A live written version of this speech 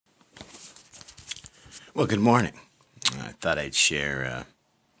Well, good morning. I thought I'd share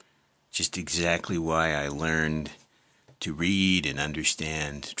just exactly why I learned to read and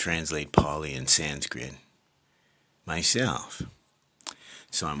understand, translate Pali and Sanskrit myself.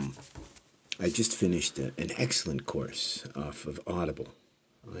 I just finished an excellent course off of Audible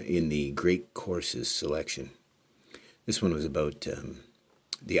in the Great Courses selection. This one was about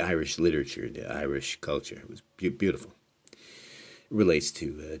the Irish literature, the Irish culture. It was beautiful. It relates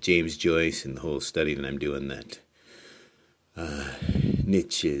to James Joyce and the whole study that I'm doing that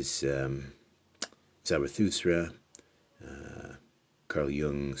Nietzsche's Zarathustra, Carl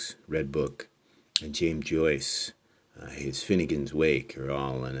Jung's Red Book, and James Joyce, his Finnegan's Wake, are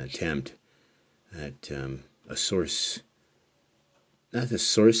all an attempt at a source, not a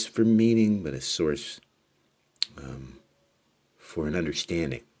source for meaning, but a source for an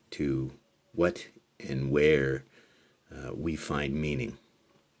understanding to what and where we find meaning.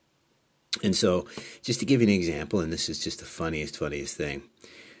 And so, just to give you an example, and this is just the funniest thing.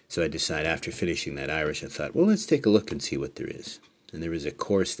 So I decided after finishing that Irish, I thought, well, let's take a look and see what there is. And there was a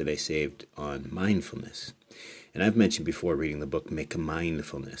course that I saved on mindfulness. And I've mentioned before reading the book Make a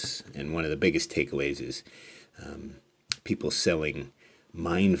Mindfulness. And one of the biggest takeaways is people selling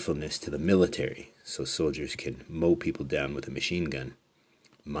mindfulness to the military so soldiers can mow people down with a machine gun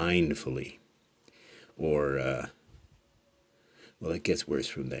mindfully. Or, well, it gets worse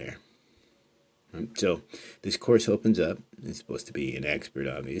from there. So this course opens up. It's supposed to be an expert,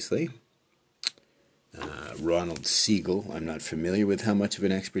 obviously. Ronald Siegel. I'm not familiar with how much of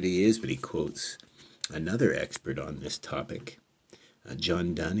an expert he is, but he quotes another expert on this topic,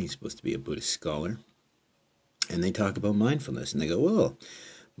 John Donne. He's supposed to be a Buddhist scholar. And they talk about mindfulness. And they go, well,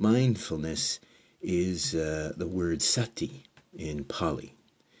 mindfulness is the word sati in Pali.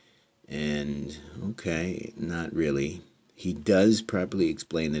 And, okay, not really. He does properly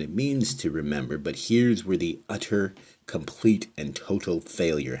explain that it means to remember, but here's where the utter, complete, and total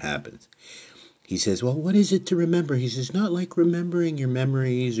failure happens. He says, well, what is it to remember? He says, not like remembering your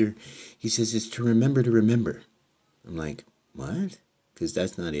memories, or he says it's to remember to remember. I'm like, what? Because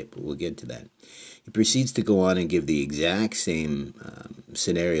that's not it, but we'll get to that. He proceeds to go on and give the exact same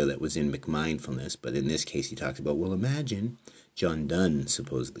scenario that was in McMindfulness, but in this case he talks about, well, imagine, John Donne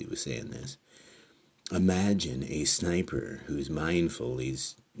supposedly was saying this, imagine a sniper who's mindful,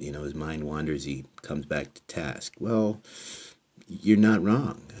 his mind wanders, he comes back to task. Well, you're not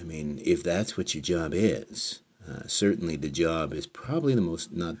wrong. I mean, if that's what your job is, certainly the job is probably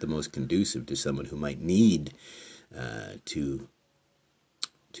not the most conducive to someone who might need to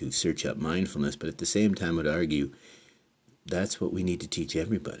search up mindfulness. But at the same time, I would argue that's what we need to teach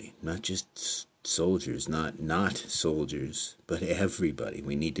everybody, not just soldiers, not soldiers, but everybody.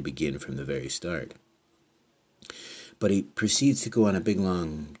 We need to begin from the very start. But he proceeds to go on a big,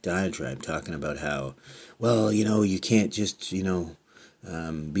 long diatribe talking about how, well, you can't just,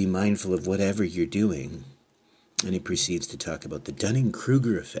 be mindful of whatever you're doing. And he proceeds to talk about the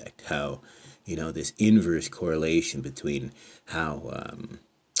Dunning-Kruger effect, how, this inverse correlation between how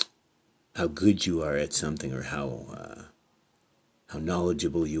good you are at something, or how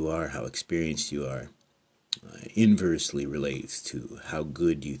knowledgeable you are, how experienced you are, inversely relates to how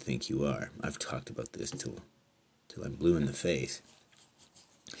good you think you are. I've talked about this till I'm blue in the face.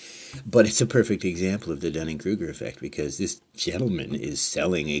 But it's a perfect example of the Dunning-Kruger effect, because this gentleman is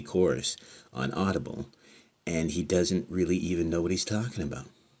selling a course on Audible, and he doesn't really even know what he's talking about.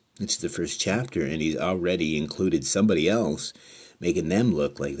 It's the first chapter, and he's already included somebody else, making them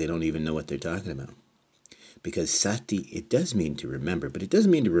look like they don't even know what they're talking about. Because sati, it does mean to remember, but it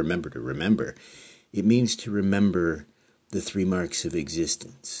doesn't mean to remember to remember. It means to remember the three marks of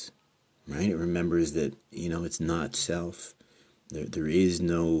existence. Right? It remembers that, it's not self. There is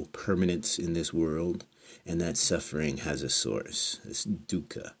no permanence in this world, and that suffering has a source. This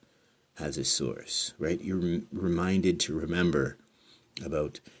dukkha has a source, right? You're reminded to remember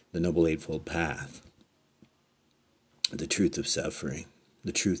about the Noble Eightfold Path, the truth of suffering,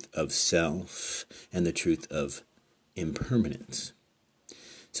 the truth of self, and the truth of impermanence.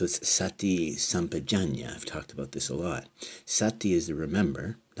 So it's sati sampajanya. I've talked about this a lot. Sati is the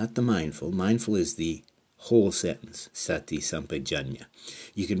remember, not the mindful. Mindful is the whole sentence, sati sampajanya.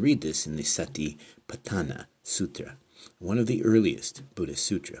 You can read this in the Satipatthana Sutra, one of the earliest Buddhist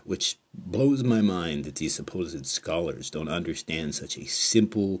sutra, which blows my mind that these supposed scholars don't understand such a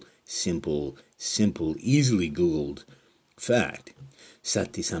simple, easily Googled fact.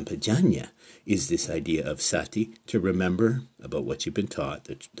 Sati sampajanya is this idea of sati, to remember about what you've been taught,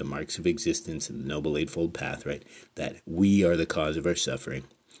 the marks of existence and the Noble Eightfold Path, right? That we are the cause of our suffering,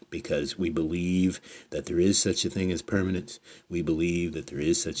 because we believe that there is such a thing as permanence. We believe that there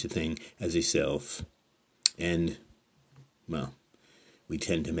is such a thing as a self. And, well, we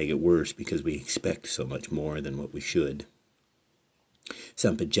tend to make it worse because we expect so much more than what we should.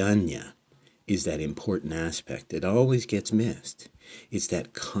 Sampajanya is that important aspect that always gets missed. It's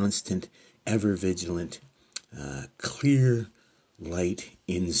that constant, ever vigilant, clear, light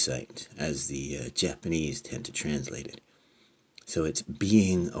insight, as the Japanese tend to translate it. So it's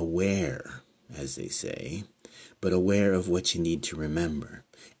being aware, as they say, but aware of what you need to remember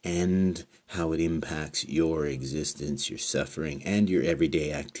and how it impacts your existence, your suffering, and your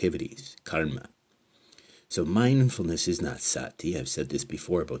everyday activities, karma. So mindfulness is not sati. I've said this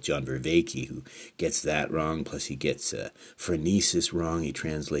before about John Vervaeke, who gets that wrong, plus he gets phronesis wrong. He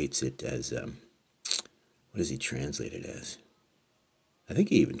translates it as, what does he translate it as? I think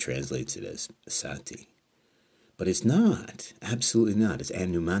he even translates it as sati. But it's not, absolutely not. It's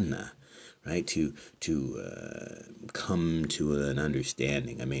anumana, right? To come to an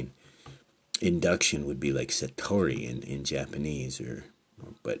understanding. I mean, induction would be like satori in Japanese,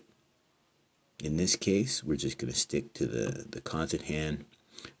 but in this case, we're just going to stick to the cause at hand.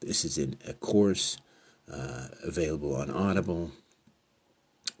 This is in a course available on Audible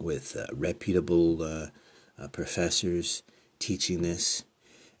with reputable professors teaching this,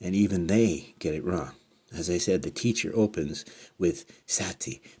 and even they get it wrong. As I said, the teacher opens with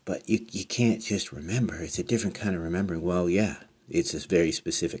sati, but you can't just remember. It's a different kind of remembering. Well, yeah, it's a very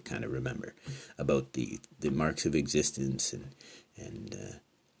specific kind of remember about the marks of existence and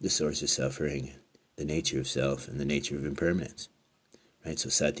the source of suffering, the nature of self, and the nature of impermanence. Right? So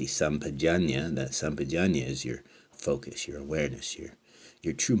sati sampajanya, that sampajanya is your focus, your awareness,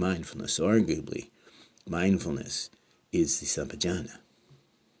 your true mindfulness. So arguably, mindfulness is the sampajana.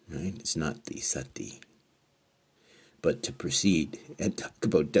 Right? It's not the sati. But to proceed and talk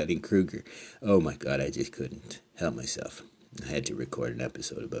about Dunning-Kruger, oh my God, I just couldn't help myself. I had to record an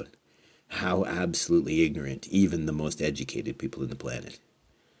episode about how absolutely ignorant even the most educated people on the planet.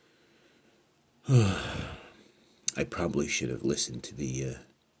 I probably should have listened to the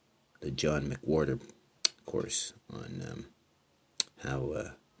John McWhorter course on how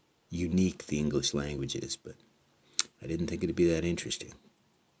unique the English language is, but I didn't think it'd be that interesting.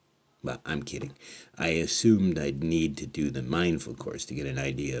 Well, I'm kidding. I assumed I'd need to do the mindful course to get an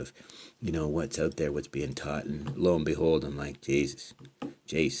idea of, what's out there, what's being taught, and lo and behold, I'm like,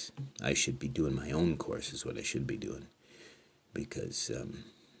 Jace, I should be doing my own course is what I should be doing. Because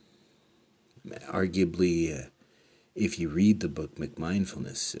arguably, if you read the book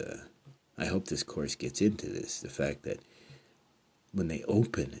McMindfulness, I hope this course gets into this, the fact that when they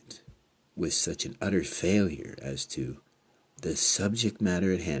open it with such an utter failure as to the subject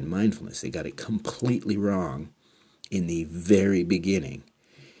matter at hand, mindfulness, they got it completely wrong in the very beginning.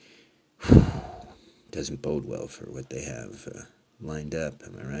 Doesn't bode well for what they have lined up,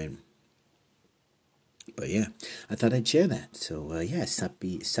 am I right? But yeah, I thought I'd share that. So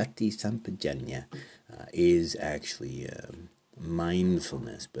Sati Sampajanya is actually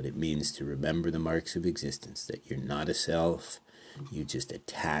mindfulness, but it means to remember the marks of existence, that you're not a self, you just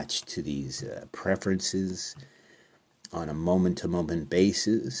attach to these preferences on a moment-to-moment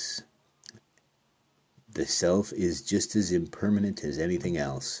basis. The self is just as impermanent as anything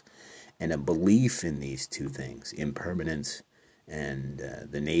else, and a belief in these two things, impermanence and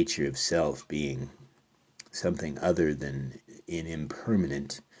the nature of self being something other than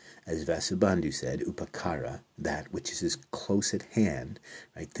impermanent, as Vasubandhu said, upakara, that which is as close at hand,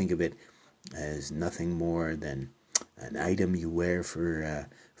 right? Think of it as nothing more than an item you wear for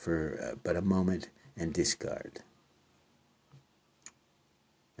but a moment and discard.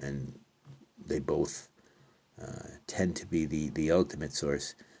 And they both tend to be the ultimate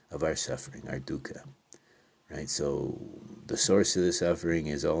source of our suffering, our dukkha, right? So the source of the suffering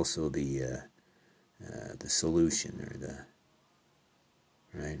is also the solution, or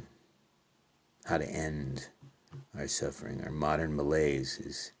right, how to end our suffering. Our modern malaise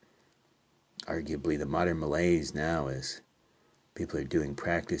is arguably the modern malaise now is people are doing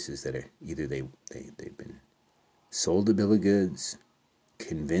practices that are either they've been sold a bill of goods,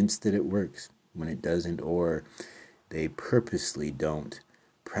 convinced that it works when it doesn't, or they purposely don't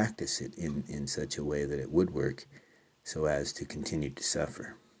practice it in such a way that it would work so as to continue to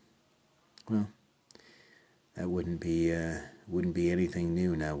suffer. Well, that wouldn't be anything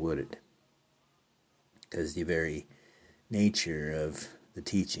new now, would it? Because the very nature of the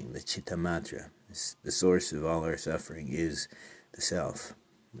teaching, the Chittamatra, the source of all our suffering, is the self.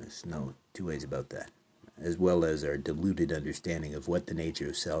 There's no two ways about that. As well as our diluted understanding of what the nature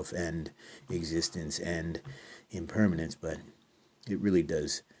of self and existence and impermanence, but it really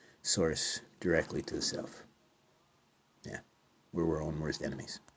does source directly to the self. Yeah, we're our own worst enemies.